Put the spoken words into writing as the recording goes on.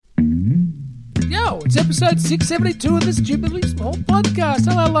Hello, it's episode 672 of the Stupidly Small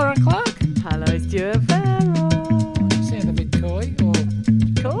Podcast. Hello, Lauren Clark. Hello, Stuart Farrell. You sound a bit coy.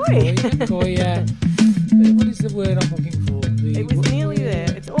 Coy? What is the word I'm looking for? It was nearly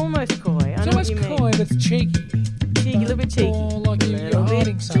there. It's almost coy. It's almost coy, but it's cheeky. Cheeky, a little bit cheeky. Or like you're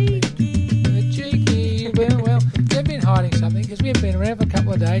hiding something. Cheeky. Well, you've been hiding something because we have been around for a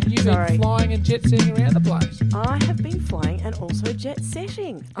couple of days and you've been flying and jet setting around the place. I have been flying and also jet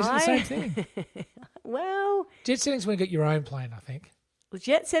setting. Is it the same thing? Well, jet setting's when you get your own plane, I think.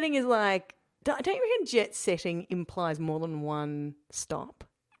 Jet setting is like, don't you reckon jet setting implies more than one stop?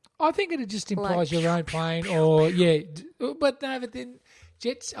 I think it just implies Like, your own plane but then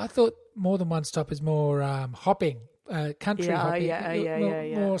jets, I thought more than one stop is more hopping, country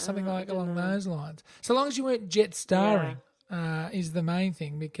hopping. More something like along those lines. So long as you weren't jet starring is the main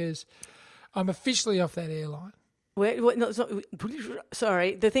thing, because I'm officially off that airline.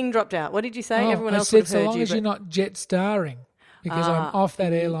 Sorry, the thing dropped out. What did you say? Everyone else would have heard so long as you're not jet starring, because I'm off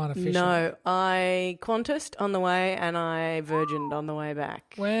that airline officially. No, I Qantased on the way and I Virgined on the way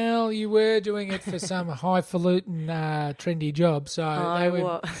back. Well, you were doing it for some highfalutin, trendy job, so I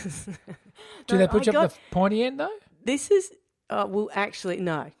was. Do they put you up the pointy end though? This is actually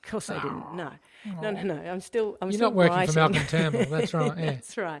no. Of course I didn't. No. No. I'm still not working writing. for Malcolm Turnbull. That's right. Yeah.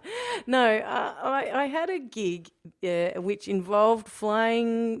 That's right. No, I had a gig which involved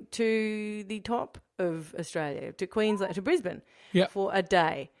flying to the top of Australia, to Queensland, to Brisbane, for a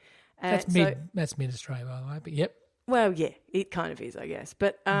day. That's mid Australia, by the way. But yep. Well, yeah, it kind of is, I guess.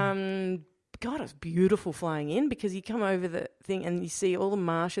 But God, it was beautiful flying in, because you come over the thing and you see all the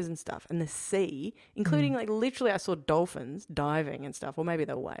marshes and stuff and the sea, including like literally I saw dolphins diving and stuff, or maybe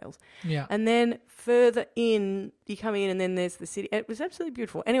they were whales. Yeah. And then further in, you come in and then there's the city. It was absolutely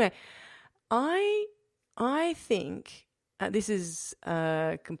beautiful. Anyway, I think, this is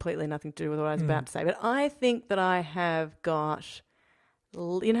completely nothing to do with what I was about to say, but I think that I have got,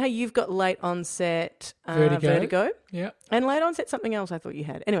 you know how you've got late onset vertigo? Yeah. And late onset something else I thought you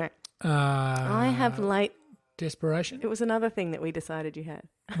had. Anyway. I have late... Desperation? It was another thing that we decided you had.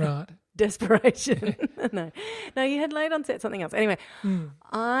 Right. Desperation. No, you had late onset something else. Anyway,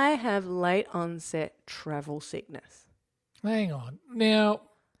 I have late onset travel sickness. Hang on. Now,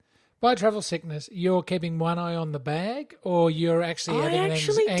 by travel sickness, you're keeping one eye on the bag, or you're actually having an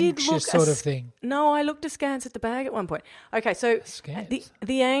anxious sort of thing? No, I looked askance at the bag at one point. Okay, so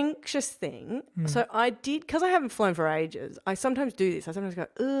the anxious thing, so I did, because I haven't flown for ages, I sometimes do this. I sometimes go,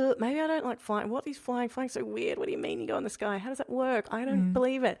 maybe I don't like flying. What is flying? Flying's so weird. What do you mean you go in the sky? How does that work? I don't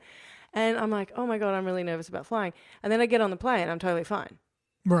believe it. And I'm like, oh my God, I'm really nervous about flying. And then I get on the plane, I'm totally fine.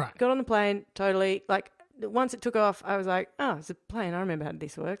 Right. Got on the plane, totally, like, once it took off, I was like, oh, it's a plane. I remember how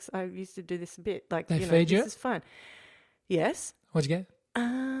this works. I used to do this a bit. Like, they feed you? This is fun. Yes. What'd you get?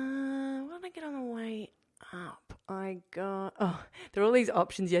 What did I get on the way up? I got, there are all these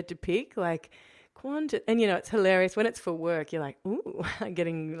options you had to pick, like Qantas. And, it's hilarious. When it's for work, you're like, ooh, I'm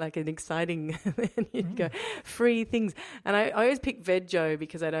getting like an exciting, and you go, free things. And I always pick Veg Joe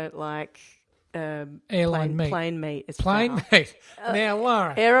because I don't like... airline meat. Plain meat. Plain meat. Now,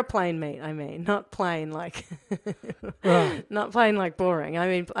 Lauren. Aeroplane meat, I mean. Not plain like... right. Not plain like boring. I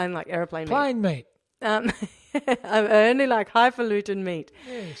mean, I'm like aeroplane meat. Plain meat. I only like highfalutin meat.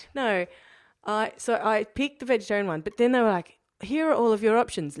 Yes. No. So I picked the vegetarian one, but then they were like, here are all of your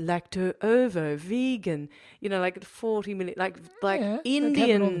options. Lacto, ovo, vegan, like 40 minutes, like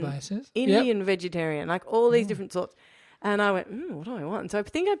Indian vegetarian, like all these different sorts. And I went, what do I want? So I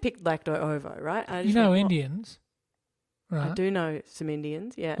think I picked lacto ovo, right? Indians, right? I do know some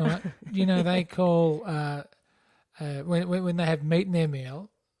Indians, yeah. Right. They call, when they have meat in their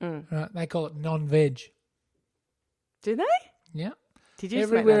meal, right, they call it non-veg. Do they? Yeah. Did you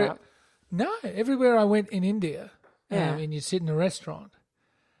just make that up? No, everywhere I went in India, and you sit in a restaurant,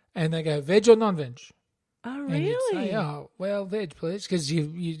 and they go, veg or non-veg? Oh, really? And you'd say, oh, well, veg, please, because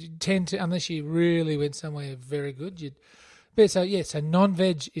you tend to, unless you really went somewhere very good, so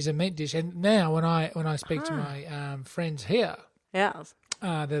non-veg is a meat dish. And now when I speak to my friends here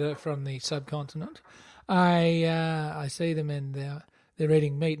that are from the subcontinent, I see them and they're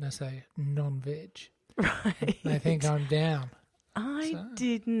eating meat, and I say, non-veg. Right. They think I'm down. I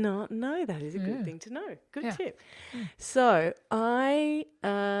did not know. That is a good thing to know. Good tip. So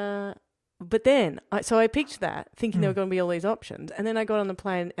but then, I picked that, thinking there were going to be all these options, and then I got on the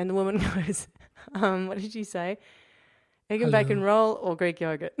plane, and the woman goes, what did you say? Egg and bacon roll or Greek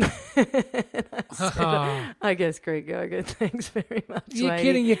yogurt? I guess Greek yogurt, thanks very much. You're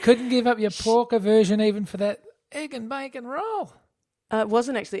kidding, you couldn't give up your pork aversion even for that egg and bacon roll? It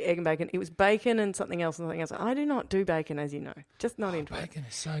wasn't actually egg and bacon. It was bacon and something else and something else. I do not do bacon, as you know. Just not into it. Bacon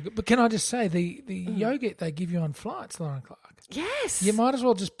is so good. But can I just say, the yogurt they give you on flights, Lauren Clark, Yes. you might as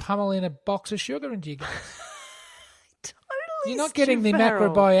well just pummel in a box of sugar into your gut. Totally. You're not getting the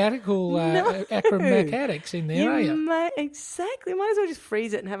Farrell. macrobiotical acromechanics in there, are you? Exactly. Might as well just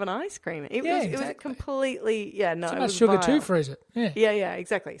freeze it and have an ice cream. It was completely, no. Too it much was sugar vile. too, freeze it. Yeah. Yeah,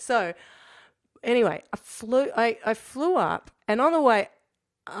 exactly. So anyway, I flew up, and on the way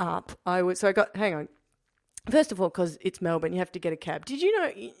up, hang on. First of all, because it's Melbourne, you have to get a cab. Did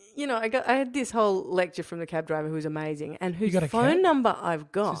you know, I had this whole lecture from the cab driver who was amazing and whose phone number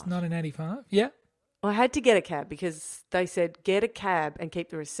I've got. This is 1985? Yeah. I had to get a cab because they said get a cab and keep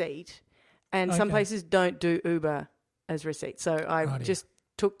the receipt. And some places don't do Uber as receipt. So I just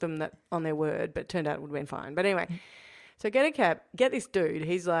took them on their word, but it turned out it would have been fine. But anyway, so get a cab, get this dude.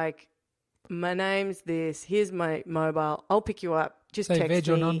 He's like, my name's this, here's my mobile, I'll pick you up. Just say text veg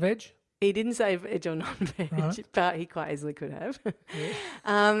me. or non-veg? He didn't say veg or non-veg, but he quite easily could have.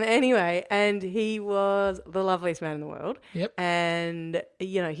 Yeah. Anyway, and he was the loveliest man in the world. Yep. And,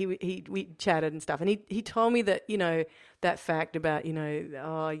 we chatted and stuff. And he told me that, that fact about,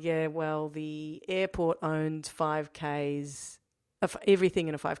 the airport owns 5Ks, of everything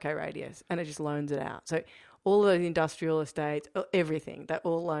in a 5K radius, and it just loans it out. So all those industrial estates, everything, they're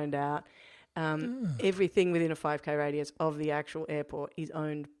all loaned out. Everything within a 5K radius of the actual airport is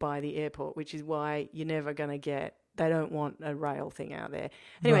owned by the airport, which is why you're never going to they don't want a rail thing out there.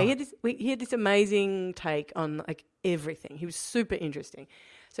 Anyway, he had this amazing take on like everything. He was super interesting.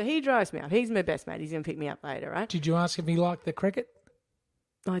 So he drives me up. He's my best mate. He's going to pick me up later, right? Did you ask if he liked the cricket?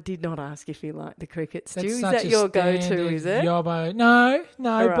 I did not ask if he liked the cricket. Stu, That's is such that a your go-to, standard is it? Yobbo. No,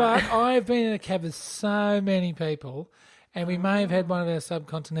 Right. but I've been in a cab with so many people, and we may have had one of our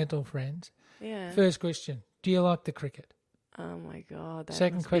subcontinental friends. Yeah. First question, do you like the cricket? Oh, my God. That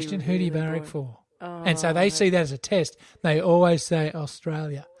Second must be question, who do you really barrack boring. for? And so they see that as a test. They always say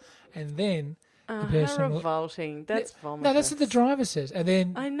Australia. And then the person how revolting. That's vomitous. No, that's what the driver says. And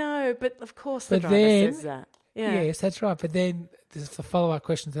then I know, but of course the driver says that. Yeah. Yes, that's right. But then the follow-up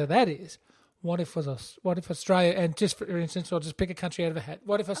question to that is, what if Australia, and just for instance, I'll just pick a country out of a hat.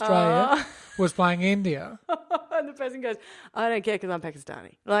 What if Australia was playing India? And the person goes, I don't care because I'm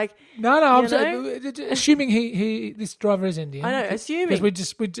Pakistani. Like, no, I'm assuming this driver is Indian. I know, assuming.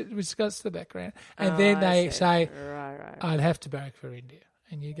 Because we discussed the background. And then they say, right. I'd have to barrack for India.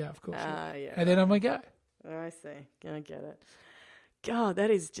 And you go, of course. Yeah. And then on we go. I see. I get it. God, that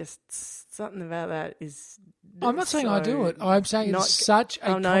is just something about that is. I'm not saying I do it. I'm saying it's such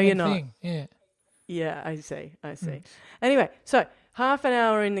a common thing. Yeah. Yeah, I see. Anyway, so half an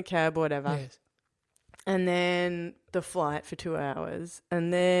hour in the cab or whatever. Yes. And then the flight for 2 hours.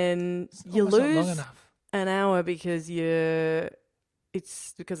 And then you Almost not lose long enough. an hour because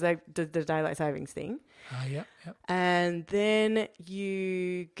it's because they did the daylight savings thing. Yep. And then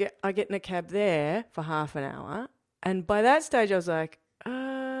I get in a cab there for half an hour. And by that stage, I was like,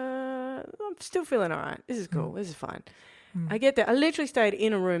 I'm still feeling all right. This is cool. This is fine. I get there. I literally stayed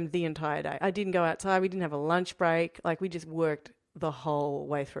in a room the entire day. I didn't go outside. We didn't have a lunch break. Like, we just worked the whole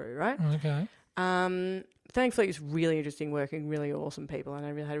way through, right? Okay. Thankfully, it was really interesting working, really awesome people, and I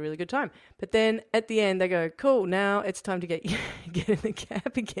really had a really good time. But then at the end, they go, cool, now it's time to get in the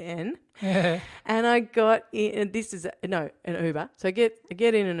cab again. Yeah. And I got in, an Uber. So I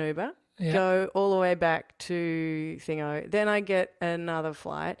get in an Uber. Yeah. Go all the way back to Thingo. Then I get another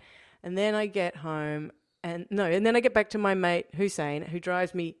flight, and then I get home, and then I get back to my mate Hussein, who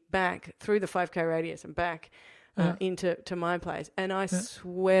drives me back through the 5K radius and back into my place. And I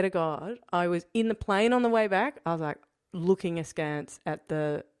swear to God, I was in the plane on the way back. I was like looking askance at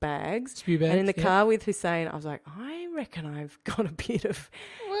the bags, Spew bags, and in the car with Hussein, I was like, I reckon I've got a bit of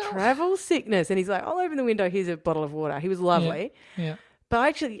travel sickness. And he's like, I'll open the window. Here's a bottle of water. He was lovely. Yeah. But I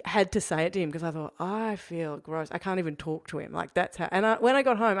actually had to say it to him because I thought, I feel gross. I can't even talk to him. Like, that's how. And when I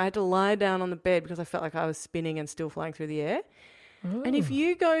got home, I had to lie down on the bed because I felt like I was spinning and still flying through the air. Oh. And if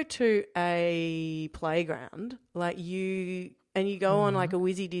you go to a playground, like you go on like a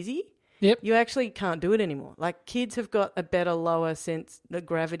whizzy dizzy, you actually can't do it anymore. Like, kids have got a better, lower sense, the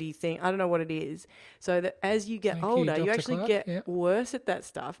gravity thing. I don't know what it is. So that as you get older, you actually Clark. get worse at that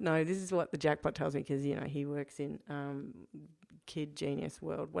stuff. No, this is what the jackpot tells me because, he works in Kid Genius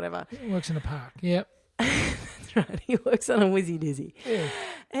World, whatever. He works in a park. Yep. That's right. He works on a whizzy dizzy. Yeah.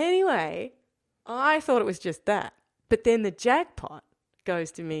 Anyway, I thought it was just that. But then the jackpot goes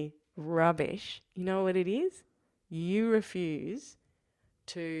to me, rubbish. You know what it is? You refuse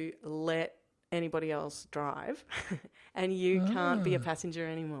to let anybody else drive and you can't be a passenger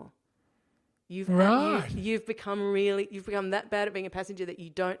anymore. You've Right. you've become that bad at being a passenger that you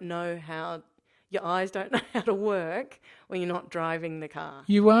don't know how. Your eyes don't know how to work when you're not driving the car.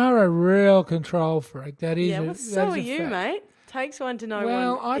 You are a real control freak. That is. Yeah, well, so are you, mate. Takes one to know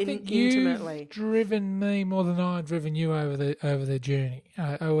Well, one I think intimately. you've driven me more than I've driven you over the journey.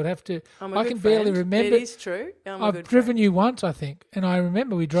 I would have to. I'm a I good can friend. barely remember. It is true. I've driven you once, I think, and I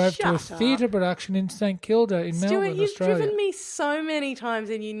remember we drove to a theatre production in St Kilda in Melbourne, you've Australia. driven me so many times,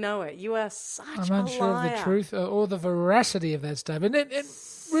 and you know it. You are such a liar. I'm unsure of the truth or the veracity of that statement. And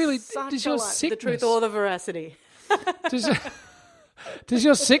really, does your sickness, the truth or the veracity? does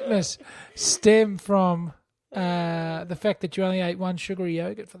your sickness stem from the fact that you only ate one sugary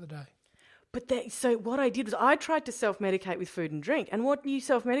yogurt for the day? But so what I did was I tried to self-medicate with food and drink. And what do you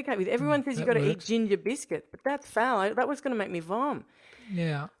self-medicate with? Everyone says you've got to eat ginger biscuit, but that's foul. That was going to make me vom.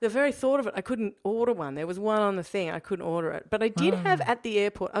 Yeah. The very thought of it, I couldn't order one. There was one on the thing. I couldn't order it. But I did have at the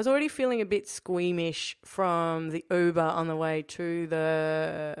airport, I was already feeling a bit squeamish from the Uber on the way to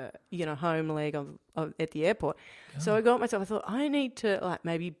the, home leg at the airport. Yeah. So I got myself, I thought, I need to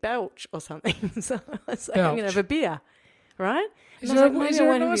maybe belch or something. So I was like, I'm going to have a beer, right? Is there a nicer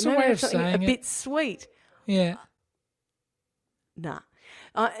way of saying it? A bit sweet. Yeah. Nah.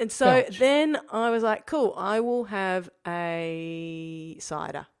 And so then I was like, cool, I will have a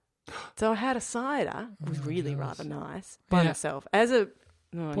cider. So I had a cider. It was really rather nice by myself. As a...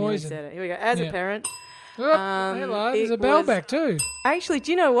 Oh, Poison. Said it. Here we go. As a parent. Hello, there's a bell back too. Actually,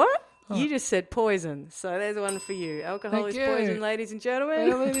 do you know what? Oh. You just said poison. So there's one for you. Alcohol is poison, ladies and gentlemen.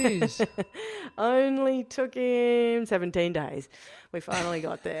 Well, it is. Only took him 17 days. We finally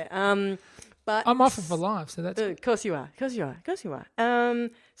got there. But I'm off it for life, so that's... Of course you are. So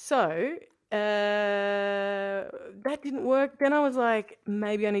that didn't work. Then I was like,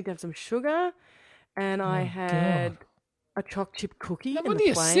 maybe I need to have some sugar. And I had a choc chip cookie. No wonder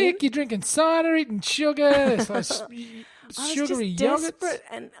you're sick. You're drinking cider, eating sugar. It's like sugary yogurt.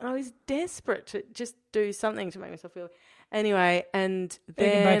 And I was desperate to just do something to make myself feel... Anyway, and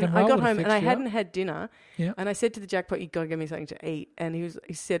then I got home and I hadn't had dinner. Yep. And I said to the jackpot, "You've got to give me something to eat." And he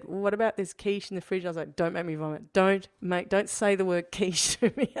said, "Well, what about this quiche in the fridge?" I was like, "Don't make me vomit. Don't say the word quiche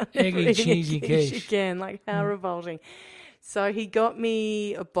to me. Eggy, cheesy quiche again. Like, how revolting." So he got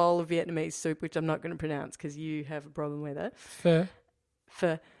me a bowl of Vietnamese soup, which I'm not going to pronounce because you have a problem with it. Pho.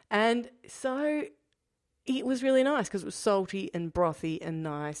 And so it was really nice because it was salty and brothy and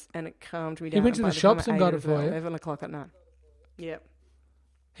nice, and it calmed me down. He went to the shops and got it for you? 11 o'clock at night. Yep.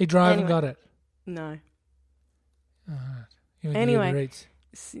 He drove and got it? No. All right. Anyway,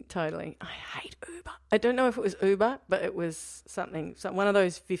 totally. I hate Uber. I don't know if it was Uber, but it was one of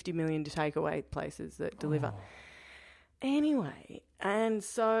those 50 million takeaway places that deliver. Anyway, and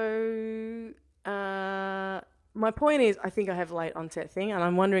so my point is, I think I have a late onset thing, and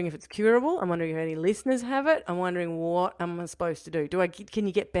I'm wondering if it's curable. I'm wondering if any listeners have it. I'm wondering what am I supposed to do. Can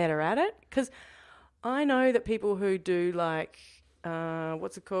you get better at it? Because I know that people who do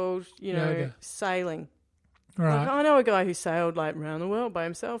what's it called? Yoga. Sailing. Right. Like, I know a guy who sailed around the world by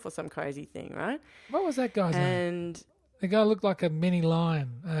himself or some crazy thing, right? What was that guy's name? The guy looked like a mini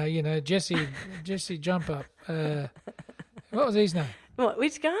lion. Jesse Jump Up. What was his name? What?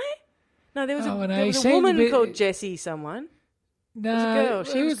 Which guy? No, there was a woman called Jessie. Someone. No, it was a girl.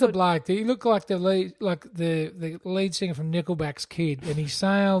 He was the bloke. He looked like the lead singer from Nickelback's kid, and he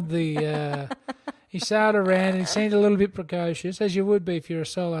sailed he sailed around, and he seemed a little bit precocious, as you would be if you're a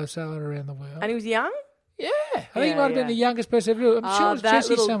solo sailor around the world. And he was young. Yeah, I think he might have been the youngest person ever. I'm sure it was Jesse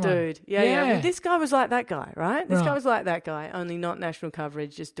little someone. Dude. Yeah. Well, this guy was like that guy, right? This guy was like that guy, only not national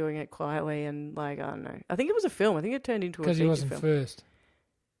coverage, just doing it quietly and I don't know. I think it was a film. I think it turned into a feature film. Because he wasn't first.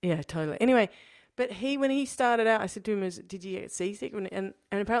 Yeah, totally. Anyway, but when he started out, I said to him, "Did you get seasick?" And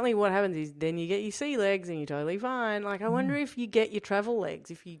apparently, what happens is then you get your sea legs and you're totally fine. I wonder if you get your travel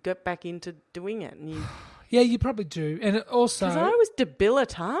legs if you get back into doing it. And yeah, you probably do. And also, because I was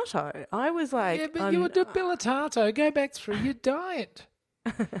debilitato. I was like, yeah, but you were debilitato. Go back through your diet.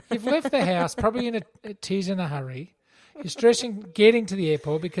 You've left the house probably in a tears in a hurry. You're stressing getting to the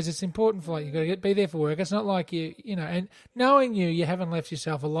airport because it's important for you've got to be there for work. It's not like and knowing you haven't left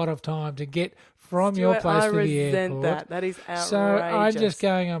yourself a lot of time to get from your place to the airport. That is outrageous. So I'm just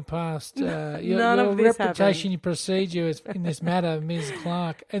going on past your reputation, your procedure in this matter, Ms.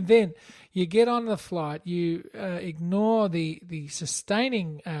 Clark. And then you get on the flight, you ignore the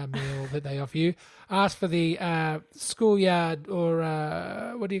sustaining meal that they offer you, ask for the schoolyard or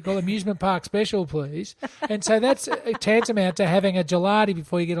amusement park special, please. And so that's tantamount to having a gelati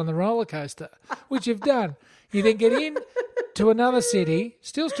before you get on the roller coaster, which you've done. You then get in to another city,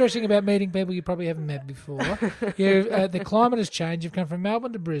 still stressing about meeting people you probably haven't met before. The climate has changed. You've come from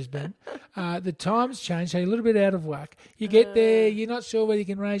Melbourne to Brisbane. The time's changed, so you're a little bit out of whack. You get there, you're not sure whether you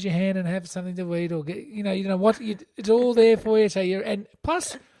can raise your hand and have something to eat or get, you know what, it's all there for you. So and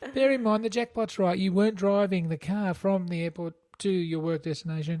plus, bear in mind, the jackpot's right. You weren't driving the car from the airport to your work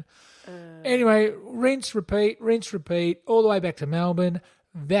destination. Anyway, rinse, repeat, all the way back to Melbourne.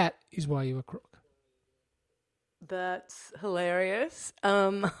 That is why you were crook. That's hilarious. I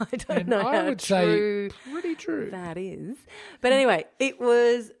don't know I how would true say pretty true. that is. But anyway, it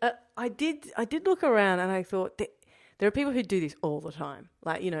was, I did look around and I thought there are people who do this all the time.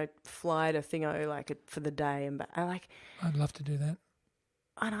 Like, fly to Thingo for the day and back. I'd love to do that.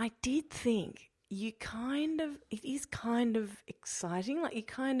 And I did think it is kind of exciting. Like you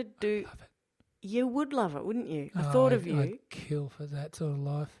kind of do. Love it. You would love it, wouldn't you? I thought of you. I'd kill for that sort of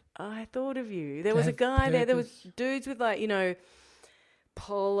life. I thought of you. There was a guy there. There was dudes with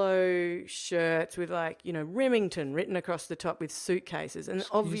polo shirts with Remington written across the top with suitcases. And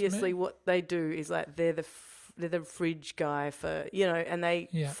obviously what they do is they're the fridge guy for, and they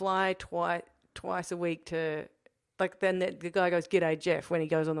fly twice a week to, then the guy goes, "G'day, Jeff," when he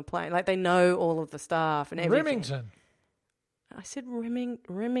goes on the plane. They know all of the staff and everything. Remington. I said Remington.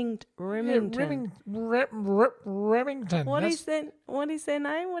 Yeah, Remington. What is their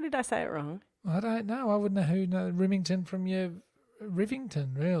name? What did I say it wrong? I don't know. I wouldn't know who knows Remington from your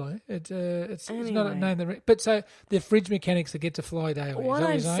Rivington, really. It's not a name. But so the fridge mechanics that get to fly daily. What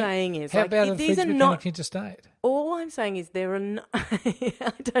I'm saying is, how about a fridge mechanic interstate? All I'm saying is there are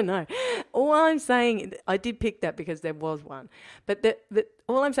I don't know. All I'm saying, I did pick that because there was one. But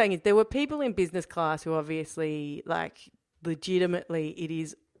all I'm saying is there were people in business class who obviously, legitimately it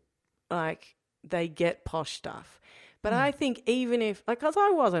is they get posh stuff. But I think even if, because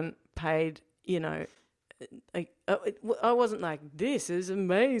I wasn't paid, I wasn't like, this is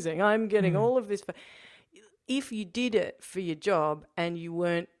amazing, I'm getting all of this. If you did it for your job and you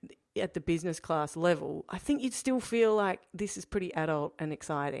weren't at the business class level, I think you'd still feel like this is pretty adult and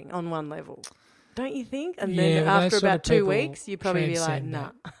exciting on one level. Don't you think? And then after about 2 weeks, you'd probably be like,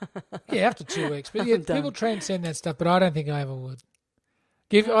 nah. Yeah, after 2 weeks. But people transcend that stuff, but I don't think I ever would.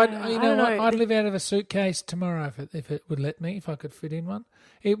 I'd live out of a suitcase tomorrow if it would let me, if I could fit in one.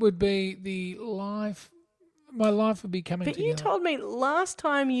 It would be my life would be coming together. But you told me last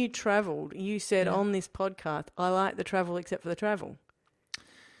time you travelled, you said on this podcast, I like the travel except for the travel.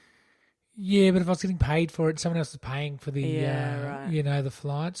 Yeah, but if I was getting paid for it, someone else was paying for the, the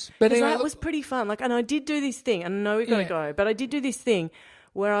flights. But anyway, that was pretty fun. And I did do this thing, and I know we've got to go, but I did do this thing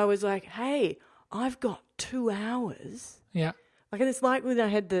where I was like, hey, I've got 2 hours. Yeah. And it's like when I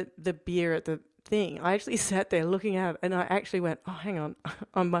had the beer at the thing. I actually sat there looking at it, and I actually went, oh, hang on,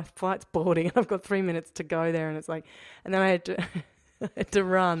 my flight's boarding, and I've got 3 minutes to go there, and it's like, and then I had to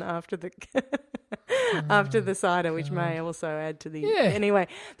run after the after the cider, which may also add to the anyway.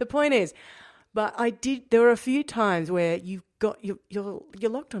 The point is, but there were a few times where you're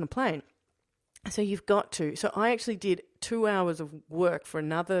locked on a plane, so you've got to. So I actually did 2 hours of work for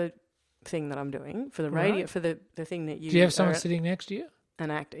another thing that I'm doing for the radio for the thing that you. Do you have someone sitting next to you? An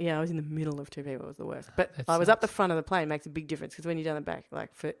actor. Yeah, I was in the middle of 2 people. It was the worst. But I was up the front of the plane. It makes a big difference because when you're down the back,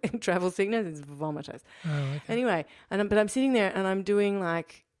 for travel sickness, it's vomitous. Oh, okay. Anyway, but I'm sitting there and I'm doing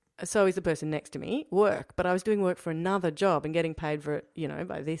so is the person next to me, work. But I was doing work for another job and getting paid for it,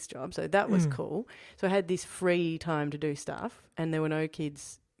 by this job. So that was cool. So I had this free time to do stuff, and there were no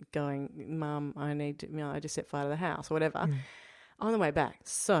kids going, Mum, I need to, I just set fire to the house or whatever. On the way back,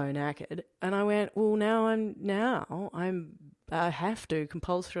 so knackered. And I went, well, I have to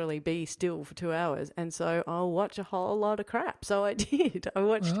compulsorily be still for 2 hours, and so I'll watch a whole lot of crap. So I did. I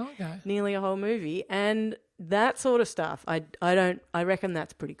watched nearly a whole movie, and that sort of stuff. I reckon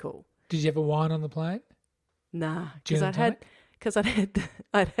that's pretty cool. Did you ever wine on the plane? Nah, because I'd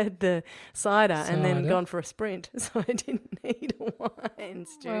had the cider and then gone for a sprint, so I didn't need a wine,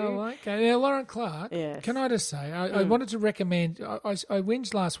 Stu. Well, okay. Now, Lauren Clark, can I just say, I wanted to recommend, I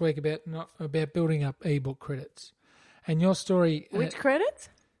whinged last week about building up ebook credits. And your story... Which credits?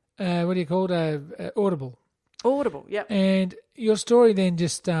 What do you call it? Audible. Audible, yep. And your story then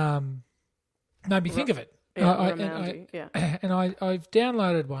just made me think of it. Yeah, and I've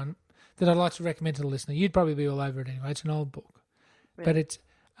downloaded one that I'd like to recommend to the listener. You'd probably be all over it anyway. It's an old book. Yeah. But it's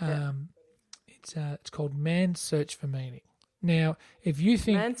called Man's Search for Meaning. Now, if you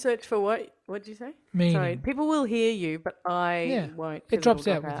think... Man's Search for what? What did you say? Meaning. Sorry, people will hear you, but I won't. It drops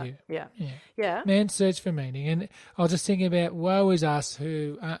out with you. Yeah. Man's Search for Meaning. And I was just thinking about woe is us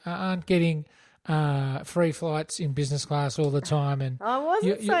who aren't getting free flights in business class all the time, and I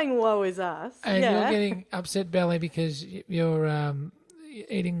wasn't saying woe is us. and you're getting upset belly because you're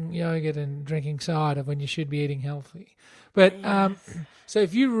eating yogurt and drinking cider when you should be eating healthy. But so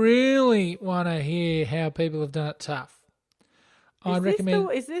if you really want to hear how people have done it tough, I'd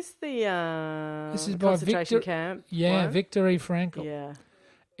recommend. Is this the This is by concentration camp? Yeah, one? Viktor E. Frankl. Yeah.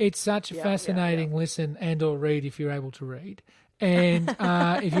 It's such a fascinating listen and or read if you're able to read. And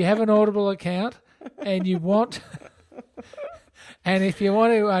if you have an Audible account and you want, and if you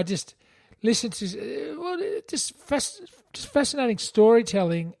want to just listen to just fascinating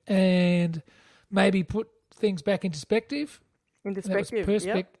storytelling and maybe put things back into perspective. Perspective.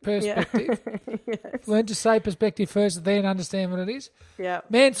 Perspective. Yes. Learn to say perspective first, then understand what it is. Yeah.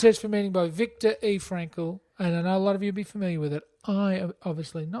 Man's Search for Meaning by Viktor E. Frankl. And I know a lot of you will be familiar with it. I am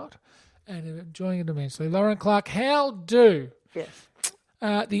obviously not. And am enjoying it immensely. Lauren Clark, how do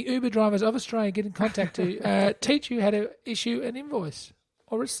the Uber drivers of Australia get in contact to teach you how to issue an invoice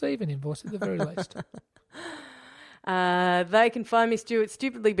or receive an invoice at the very least? They can find me, Stu, at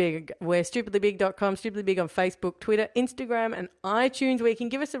Stupidly Big. We're stupidlybig.com, Stupidly Big on Facebook, Twitter, Instagram, and iTunes, where you can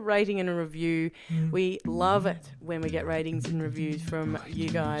give us a rating and a review. We love it when we get ratings and reviews from you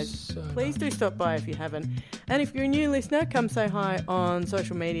guys. So Please do stop by if you haven't. And if you're a new listener, come say hi on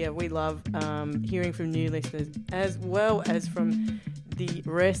social media. We love hearing from new listeners as well as from the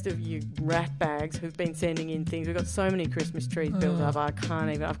rest of you rat bags who've been sending in things. We've got so many Christmas trees built up. I can't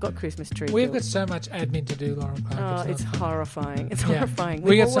even. I've got Christmas trees. We've got so much admin to do, Lauren Clark. Oh, it's horrifying. It's horrifying.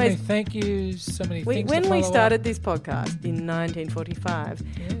 We got so many thank yous, so many things When to we follow started up. this podcast in 1945,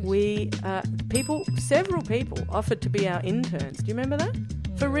 several people offered to be our interns. Do you remember that?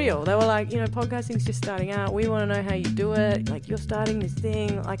 For real. They were like, podcasting's just starting out. We want to know how you do it. Like, you're starting this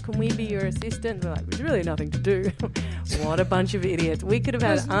thing. Like, can we be your assistant? We're like, there's really nothing to do. What a bunch of idiots. We could have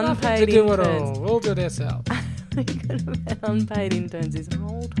had unpaid to do interns. It all. We'll do it ourselves. We could have had unpaid interns this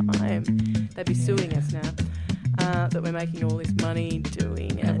whole time. They'd be suing us now that we're making all this money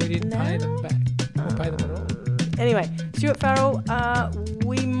doing it. And we didn't pay them back. Or pay them at all. Anyway, Stuart Farrell,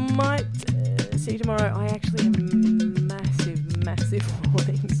 we might see you tomorrow. I actually have massive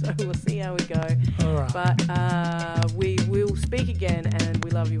warning, so we'll see how we go. All right. But we will speak again, and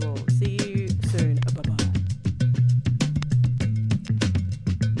we love you all. See you.